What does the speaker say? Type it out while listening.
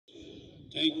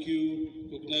Thank you,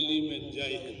 Kuknalim and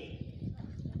Jai Hind.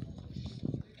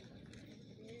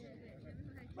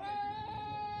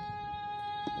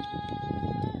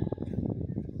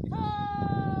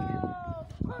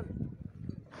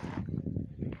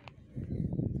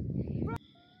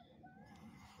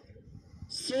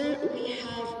 Sir, we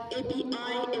have ABI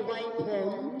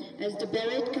Pom as the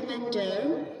Barrett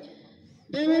Commander.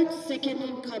 Barrett Second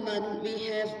in Command, we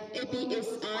have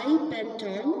ABSI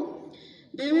Pantong.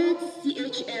 Barrett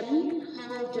CHM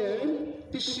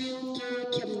Haralder Pishu K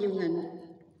Khiam.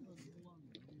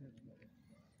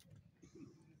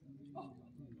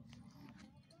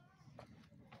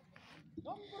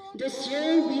 This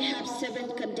year we have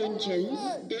 7 contingents.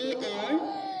 They are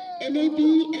NAB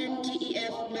and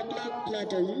DEF Noklak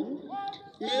Platoon,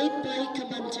 led by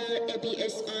Commander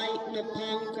ABSI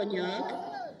Nopang Konyak,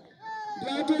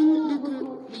 Platoon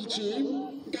Nuku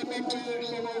Viji, Commander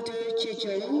Haralder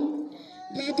Chechong,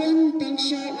 Platoon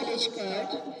Bangsha Village Guard,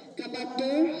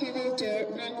 Commander Haralder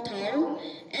Rangtau,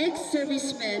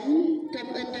 ex-serviceman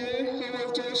Commander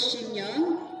Haralder Shinya,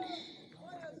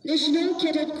 National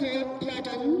Cadet Corps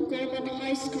Platoon, Government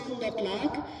High School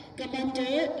Noklak,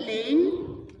 Commander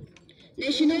Lane.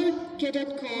 National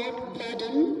Cadet Corps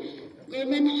Platoon,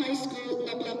 Government High School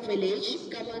Noklak Village,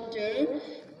 Commander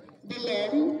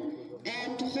Belong,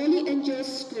 and Holy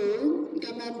Angels School,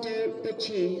 Commander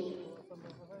Bache.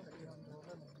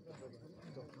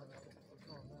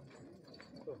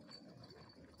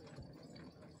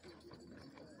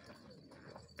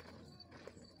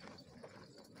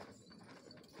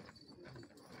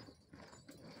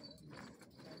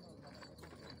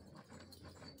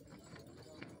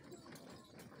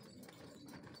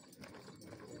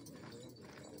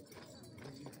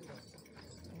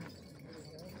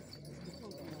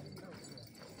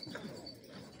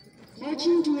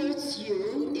 Marching towards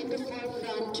you, in the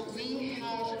forefront, we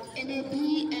have NAB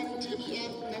and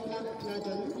DEF Noklak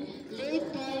Platoon,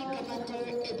 led by Commander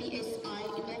ABSI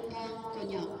Nopang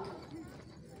Konyak.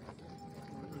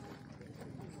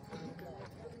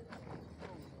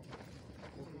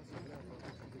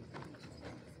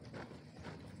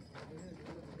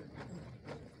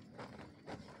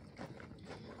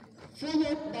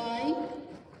 Followed by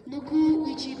Nuku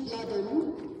Viji Platoon,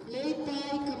 led by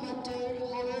Commander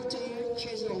Haralder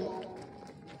Chezong.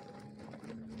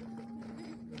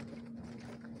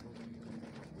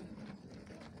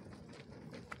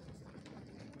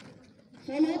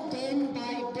 Followed then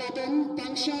by Platoon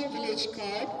Bangsha Village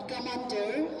Guard,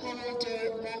 Commander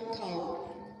Haralder Rangtau.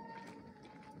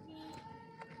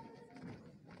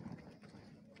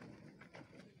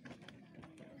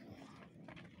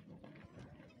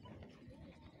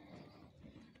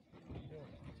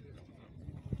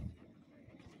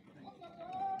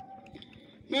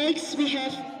 Next, we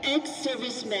have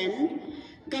ex-serviceman,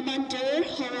 Commander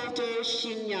Haralder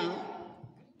Shinya.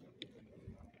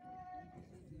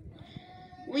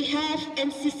 We have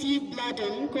NCC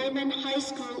Platoon, Government High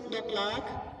School Noklak,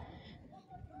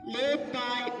 led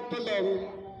by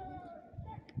Belong.